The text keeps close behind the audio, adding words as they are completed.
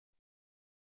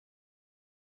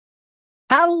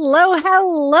Hello,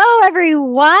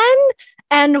 everyone,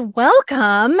 and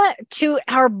welcome to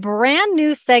our brand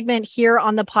new segment here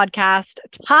on the podcast,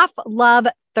 Tough Love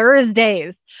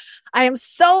Thursdays. I am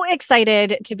so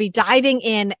excited to be diving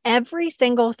in every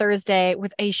single Thursday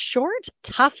with a short,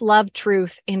 tough love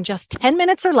truth in just 10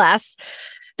 minutes or less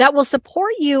that will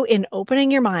support you in opening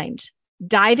your mind,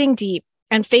 diving deep,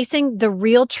 and facing the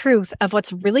real truth of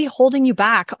what's really holding you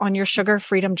back on your sugar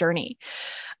freedom journey.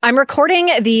 I'm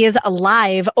recording these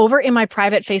live over in my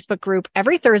private Facebook group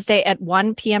every Thursday at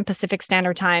 1 p.m. Pacific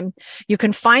Standard Time. You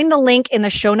can find the link in the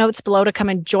show notes below to come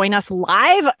and join us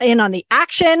live in on the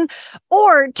action,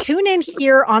 or tune in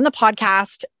here on the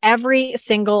podcast every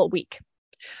single week.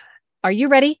 Are you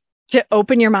ready to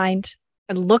open your mind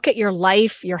and look at your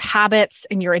life, your habits,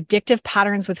 and your addictive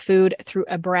patterns with food through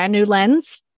a brand new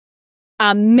lens?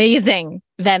 Amazing.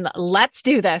 Then let's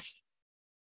do this.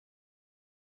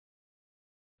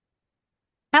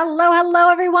 Hello,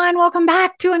 everyone. Welcome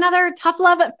back to another Tough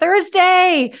Love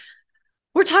Thursday.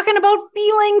 We're talking about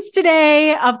feelings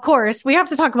today. Of course, we have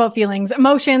to talk about feelings,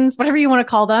 emotions, whatever you want to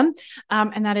call them.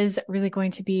 And that is really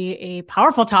going to be a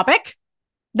powerful topic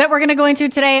that we're going to go into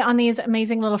today on these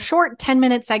amazing little short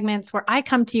 10-minute segments where I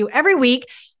come to you every week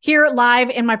here live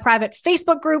in my private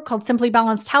Facebook group called Simply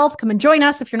Balanced Health. Come and join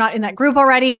us if you're not in that group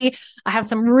already. I have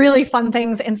some really fun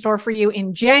things in store for you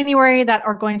in January that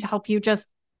are going to help you just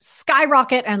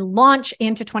skyrocket and launch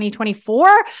into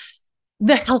 2024,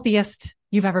 the healthiest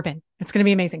you've ever been. It's going to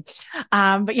be amazing.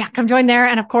 But yeah, come join there.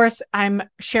 And of course, I'm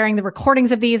sharing the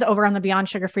recordings of these over on the Beyond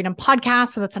Sugar Freedom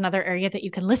podcast. So that's another area that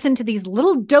you can listen to these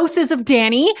little doses of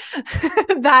Danny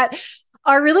that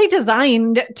are really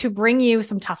designed to bring you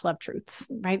some tough love truths,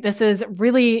 right? This is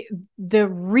really the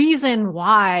reason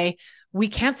why we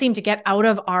can't seem to get out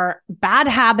of our bad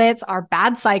habits, our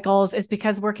bad cycles, is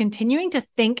because we're continuing to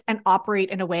think and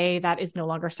operate in a way that is no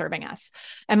longer serving us.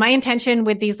 And my intention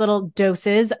with these little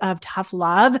doses of tough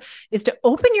love is to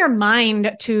open your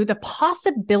mind to the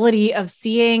possibility of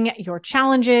seeing your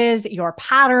challenges, your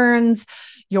patterns,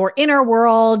 your inner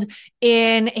world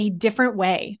in a different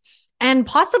way. And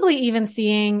possibly even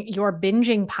seeing your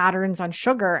binging patterns on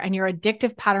sugar and your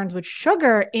addictive patterns with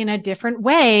sugar in a different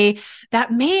way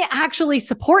that may actually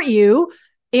support you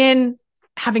in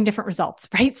having different results,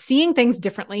 right? Seeing things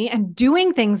differently and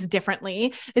doing things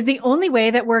differently is the only way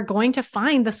that we're going to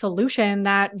find the solution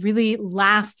that really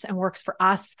lasts and works for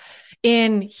us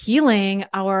in healing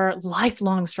our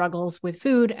lifelong struggles with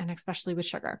food and especially with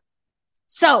sugar.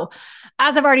 So,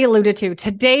 as I've already alluded to,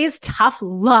 today's tough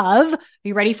love, are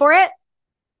you ready for it?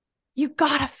 You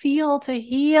gotta feel to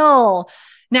heal.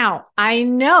 Now, I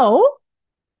know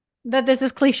that this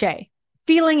is cliche.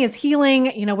 Feeling is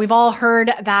healing. You know, we've all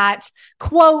heard that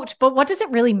quote, but what does it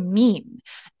really mean?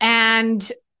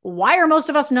 And why are most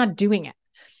of us not doing it?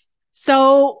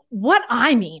 So what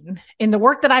I mean in the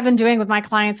work that I've been doing with my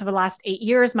clients over the last 8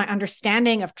 years, my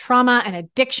understanding of trauma and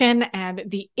addiction and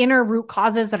the inner root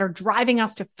causes that are driving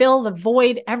us to fill the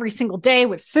void every single day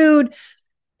with food,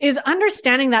 is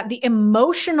understanding that the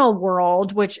emotional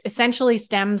world, which essentially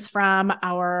stems from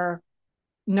our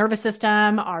nervous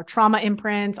system, our trauma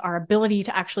imprints, our ability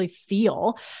to actually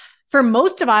feel, for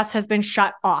most of us has been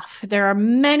shut off. There are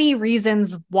many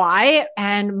reasons why,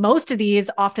 and most of these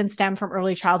often stem from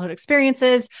early childhood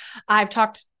experiences. I've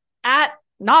talked ad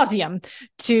nauseum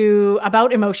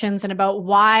about emotions and about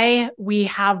why we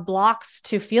have blocks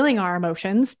to feeling our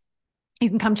emotions. You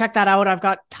can come check that out. I've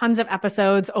got tons of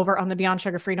episodes over on the Beyond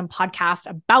Sugar Freedom podcast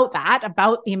about that,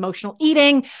 about the emotional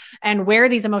eating and where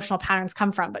these emotional patterns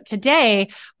come from. But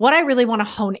today, what I really want to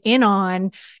hone in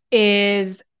on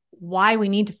is why we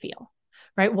need to feel,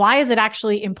 right? Why is it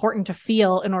actually important to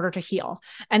feel in order to heal?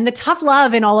 And the tough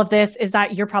love in all of this is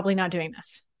that you're probably not doing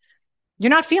this. You're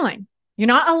not feeling. You're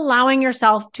not allowing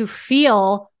yourself to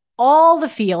feel all the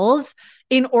feels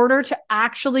in order to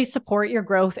actually support your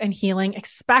growth and healing,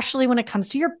 especially when it comes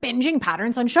to your binging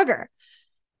patterns on sugar.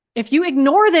 If you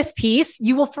ignore this piece,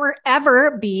 you will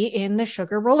forever be in the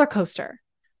sugar roller coaster.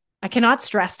 I cannot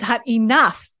stress that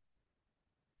enough.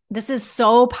 This is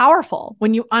so powerful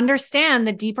when you understand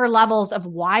the deeper levels of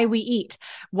why we eat,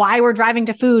 why we're driving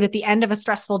to food at the end of a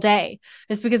stressful day.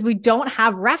 It's because we don't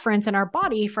have reference in our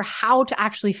body for how to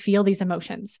actually feel these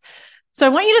emotions. So I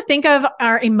want you to think of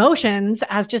our emotions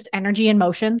as just energy in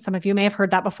motion. Some of you may have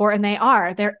heard that before, and they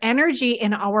are. They're energy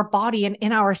in our body and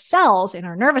in our cells, in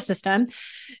our nervous system,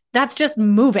 that's just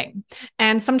moving.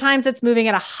 And sometimes it's moving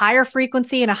at a higher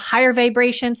frequency and a higher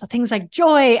vibration. So things like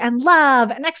joy and love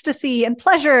and ecstasy and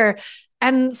pleasure.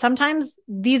 And sometimes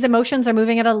these emotions are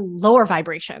moving at a lower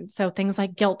vibration. So things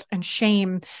like guilt and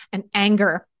shame and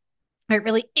anger. right?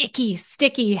 Really icky,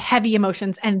 sticky, heavy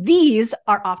emotions. And these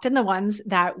are often the ones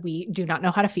that we do not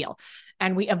know how to feel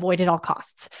and we avoid at all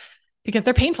costs because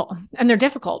they're painful and they're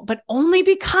difficult, but only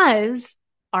because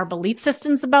our belief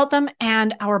systems about them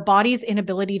and our body's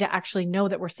inability to actually know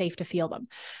that we're safe to feel them.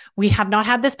 We have not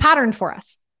had this pattern for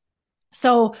us.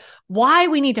 So why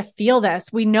we need to feel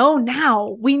this, we know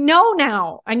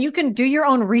now, and you can do your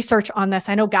own research on this.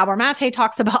 I know Gabor Mate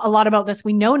talks about a lot about this.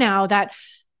 We know now that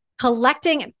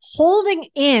collecting and holding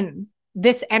in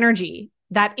this energy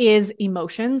that is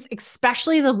emotions,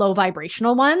 especially the low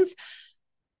vibrational ones,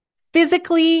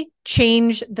 physically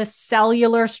change the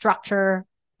cellular structure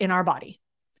in our body.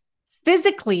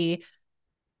 Physically,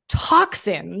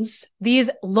 toxins, these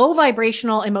low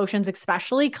vibrational emotions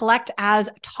especially, collect as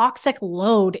toxic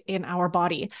load in our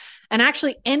body and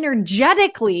actually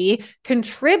energetically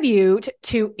contribute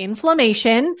to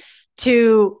inflammation,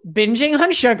 to binging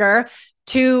on sugar,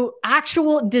 to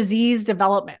actual disease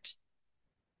development.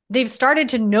 They've started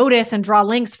to notice and draw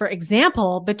links, for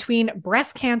example, between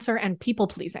breast cancer and people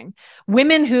pleasing.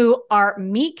 Women who are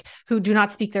meek, who do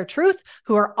not speak their truth,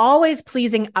 who are always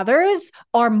pleasing others,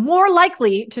 are more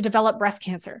likely to develop breast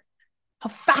cancer. How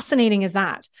fascinating is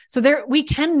that? So we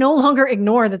can no longer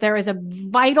ignore that there is a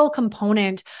vital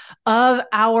component of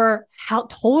our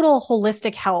total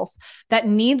holistic health that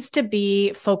needs to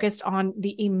be focused on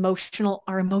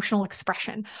our emotional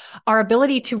expression, our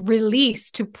ability to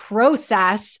release, to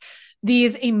process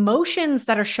these emotions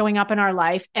that are showing up in our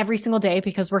life every single day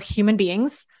because we're human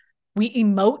beings. We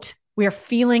emote. We are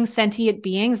feeling sentient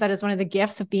beings. That is one of the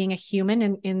gifts of being a human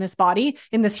in this body,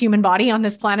 in this human body on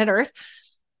this planet Earth.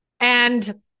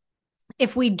 And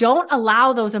if we don't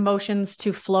allow those emotions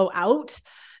to flow out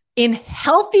in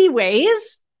healthy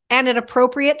ways and at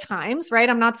appropriate times, right?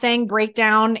 I'm not saying break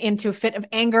down into a fit of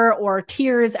anger or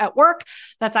tears at work.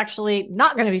 That's actually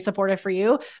not going to be supportive for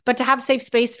you, but to have safe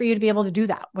space for you to be able to do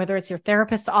that, whether it's your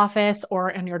therapist's office or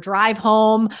in your drive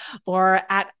home or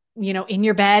in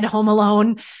your bed, home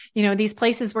alone, these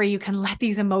places where you can let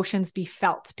these emotions be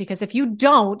felt. Because if you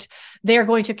don't, they're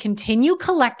going to continue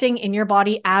collecting in your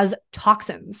body as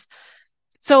toxins.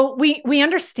 So we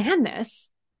understand this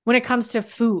when it comes to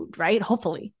food, right?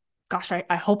 Hopefully. Gosh,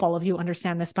 I hope all of you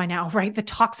understand this by now, right? The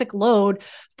toxic load,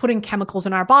 putting chemicals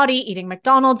in our body, eating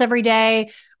McDonald's every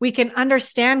day. We can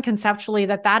understand conceptually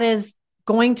that is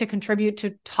going to contribute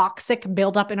to toxic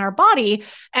buildup in our body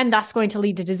and thus going to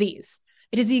lead to disease.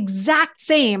 It is the exact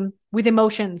same with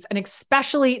emotions, and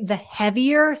especially the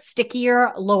heavier,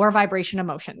 stickier, lower vibration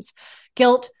emotions.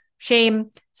 Guilt,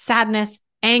 shame, sadness,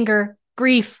 anger,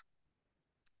 grief,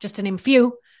 just to name a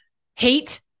few,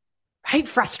 hate, right?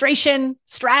 Frustration,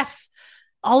 stress,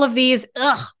 all of these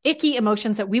icky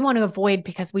emotions that we want to avoid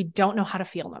because we don't know how to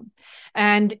feel them.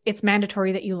 And it's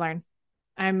mandatory that you learn.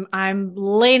 I'm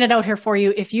laying it out here for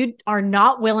you. If you are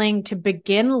not willing to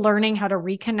begin learning how to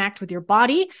reconnect with your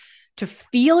body, to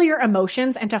feel your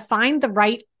emotions and to find the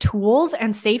right tools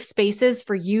and safe spaces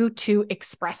for you to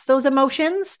express those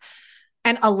emotions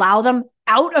and allow them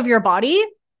out of your body,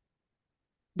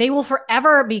 they will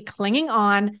forever be clinging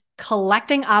on,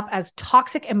 collecting up as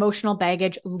toxic emotional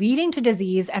baggage, leading to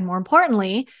disease, and more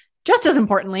importantly, just as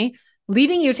importantly,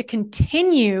 leading you to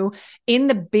continue in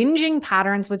the binging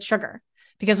patterns with sugar.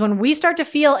 Because when we start to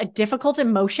feel a difficult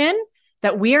emotion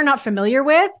that we are not familiar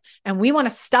with and we want to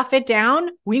stuff it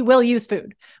down, we will use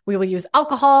food. We will use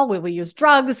alcohol. We will use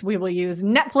drugs. We will use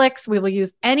Netflix. We will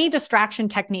use any distraction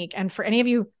technique. And for any of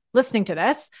you listening to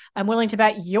this, I'm willing to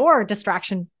bet your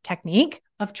distraction technique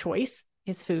of choice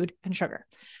is food and sugar.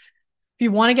 If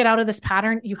you want to get out of this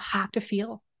pattern, you have to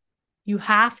feel. You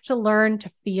have to learn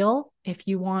to feel if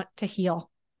you want to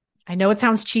heal. I know it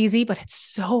sounds cheesy, but it's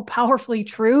so powerfully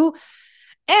true.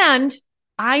 And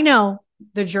I know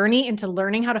the journey into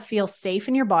learning how to feel safe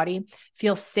in your body,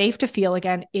 feel safe to feel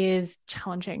again, is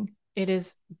challenging. It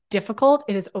is difficult.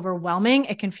 It is overwhelming.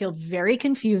 It can feel very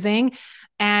confusing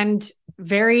and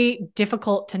very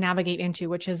difficult to navigate into,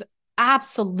 which is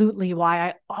absolutely why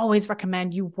I always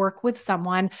recommend you work with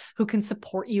someone who can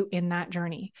support you in that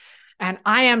journey. And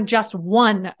I am just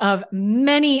one of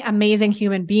many amazing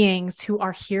human beings who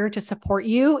are here to support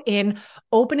you in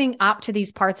opening up to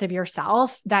these parts of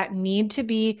yourself that need to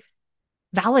be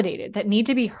validated, that need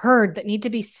to be heard, that need to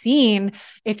be seen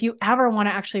if you ever want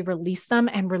to actually release them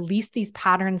and release these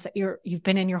patterns that you've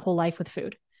been in your whole life with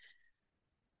food.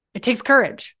 It takes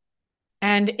courage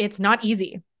and it's not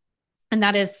easy. And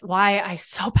that is why I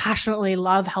so passionately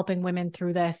love helping women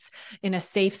through this in a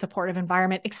safe, supportive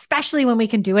environment, especially when we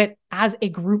can do it as a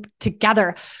group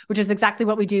together, which is exactly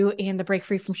what we do in the Break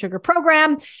Free from Sugar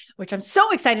program, which I'm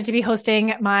so excited to be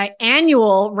hosting my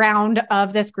annual round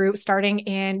of this group starting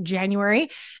in January.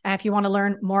 And if you want to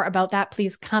learn more about that,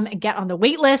 please come and get on the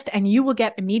wait list, and you will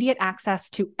get immediate access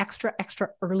to extra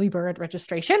early bird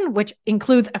registration, which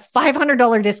includes a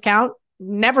 $500 discount.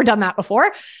 Never done that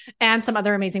before, and some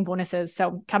other amazing bonuses.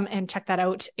 So come and check that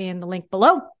out in the link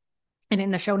below. And in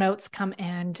the show notes, come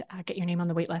and get your name on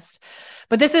the wait list.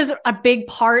 But this is a big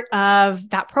part of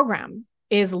that program,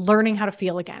 is learning how to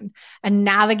feel again and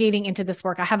navigating into this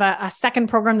work. I have a second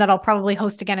program that I'll probably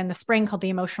host again in the spring called the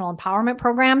Emotional Empowerment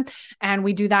Program. And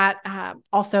we do that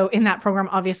also in that program,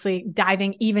 obviously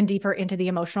diving even deeper into the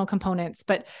emotional components.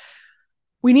 But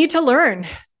we need to learn.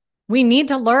 We need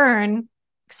to learn,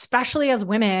 especially as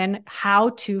women,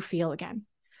 how to feel again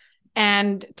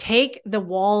and take the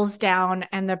walls down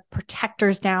and the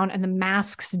protectors down and the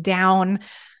masks down.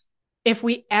 If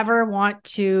we ever want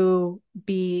to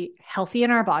be healthy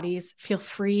in our bodies, feel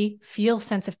free, feel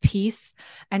sense of peace,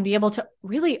 and be able to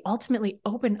really ultimately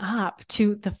open up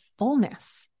to the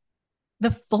fullness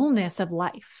of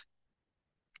life.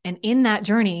 And in that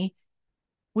journey,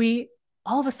 we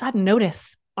all of a sudden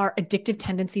notice our addictive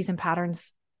tendencies and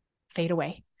patterns fade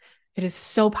away. It is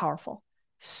so powerful,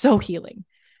 so healing,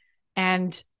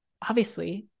 and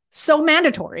obviously so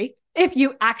mandatory if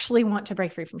you actually want to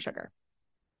break free from sugar.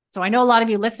 So I know a lot of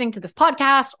you listening to this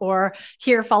podcast or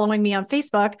here following me on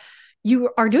Facebook, you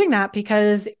are doing that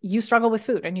because you struggle with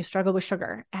food and you struggle with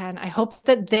sugar. And I hope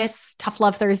that this Tough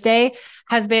Love Thursday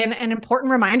has been an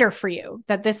important reminder for you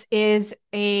that this is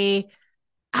a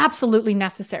absolutely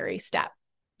necessary step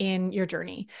in your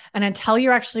journey. And until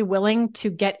you're actually willing to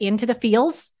get into the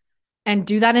feels and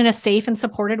do that in a safe and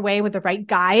supported way with the right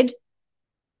guide,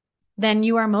 then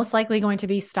you are most likely going to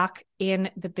be stuck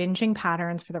in the binging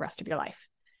patterns for the rest of your life.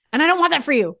 And I don't want that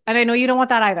for you. And I know you don't want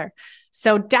that either.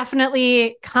 So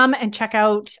definitely come and check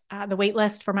out the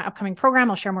waitlist for my upcoming program.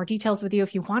 I'll share more details with you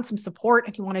if you want some support,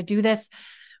 if you want to do this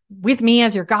with me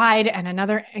as your guide and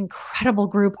another incredible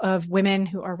group of women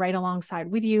who are right alongside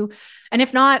with you. And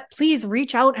if not, please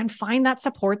reach out and find that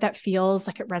support that feels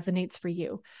like it resonates for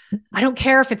you. I don't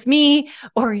care if it's me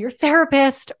or your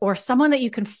therapist or someone that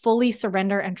you can fully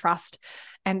surrender and trust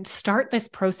and start this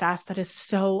process that is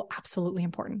so absolutely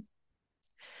important.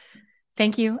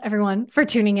 Thank you, everyone, for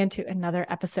tuning into another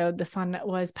episode. This one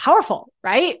was powerful,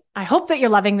 right? I hope that you're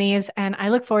loving these, and I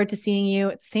look forward to seeing you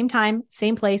at the same time,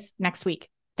 same place next week.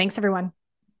 Thanks, everyone.